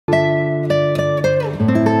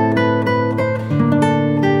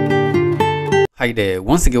Hi there,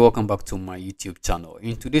 once again welcome back to my YouTube channel.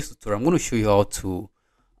 In today's tutorial I'm going to show you how to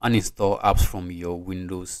uninstall apps from your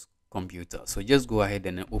Windows computer. So just go ahead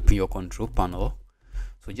and open your control panel.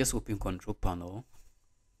 So just open control panel,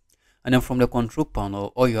 and then from the control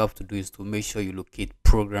panel all you have to do is to make sure you locate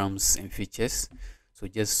programs and features. So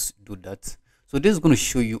just do that. So this is going to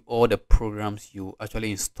show you all the programs you actually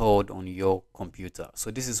installed on your computer. So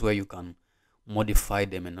this is where you can modify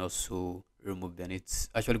them and also remove them. It's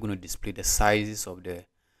actually going to display the sizes of the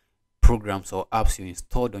programs or apps you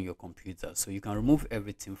installed on your computer, so you can remove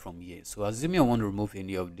everything from here. So assuming I want to remove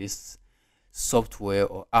any of this software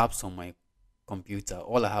or apps on my computer,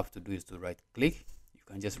 all I have to do is to right click. You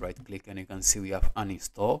can just right click and you can see we have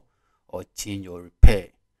uninstall or change or repair.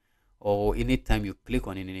 Or anytime you click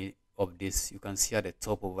on any of this, you can see at the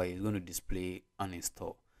top over here it's going to display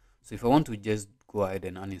uninstall. So if I want to just go ahead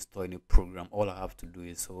and uninstall any program, all I have to do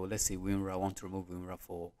is, so let's say WinRAR, I want to remove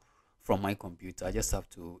WinRAR from my computer. I just have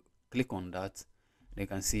to click on that. You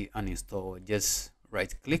can see uninstall. Just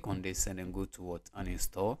right click on this and then go to what,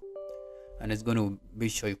 uninstall, and it's going to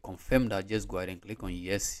make sure you confirm that. Just go ahead and click on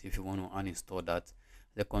yes if you want to uninstall that.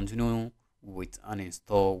 Then continue with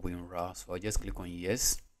uninstall WinRAR. So I just click on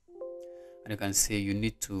yes, and you can see you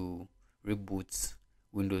need to reboot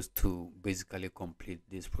Windows to basically complete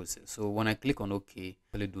this process. So when I click on OK,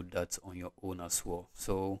 actually do that on your own as well.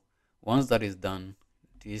 So once that is done,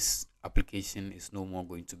 this application is no more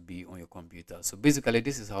going to be on your computer. So basically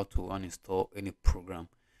this is how to uninstall any program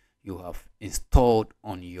you have installed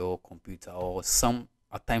on your computer, or some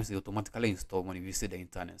at times they automatically install when you visit the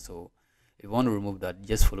internet. So if you want to remove that,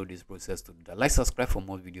 just follow this process to do that. Like, subscribe for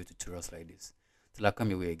more video tutorials like this. Till I come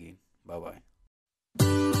your way again. Bye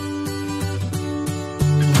bye.